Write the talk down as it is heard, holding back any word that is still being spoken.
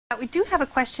We do have a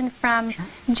question from Sure.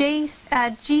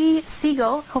 G.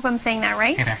 Siegel, hope I'm saying that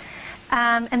right. Hey there.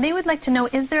 And they would like to know,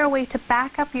 is there a way to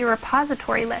back up your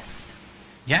repository list?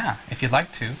 Yeah, if you'd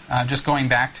like to. Just going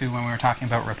back to when we were talking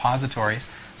about repositories.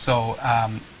 So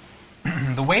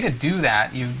the way to do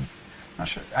that, not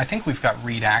sure, I think we've got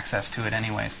read access to it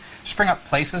anyways. Just bring up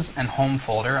Places and Home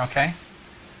folder, okay?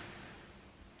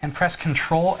 And press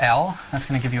Control L. That's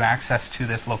going to give you access to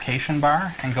this location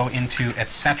bar, and go into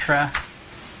etc.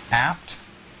 apt,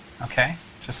 okay?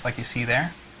 Just like you see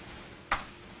there.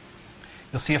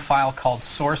 You'll see a file called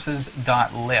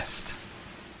sources.list.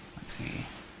 Let's see.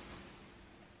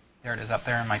 There it is up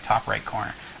there in my top right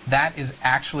corner. That is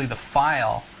actually the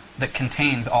file that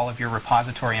contains all of your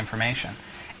repository information.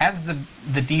 As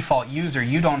the default user,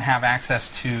 you don't have access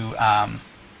to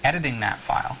editing that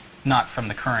file, not from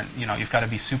the current, you've got to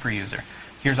be super user.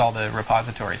 Here's all the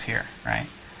repositories here, right?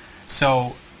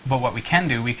 So, but what we can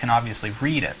do, we can obviously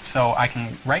read it. So I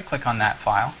can right-click on that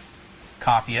file,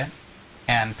 copy it,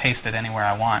 and paste it anywhere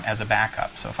I want as a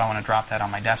backup. So if I want to drop that on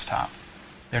my desktop,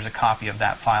 there's a copy of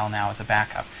that file now as a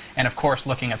backup. And of course,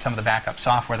 looking at some of the backup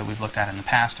software that we've looked at in the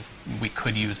past, we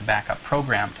could use a backup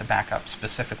program to back up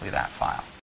specifically that file.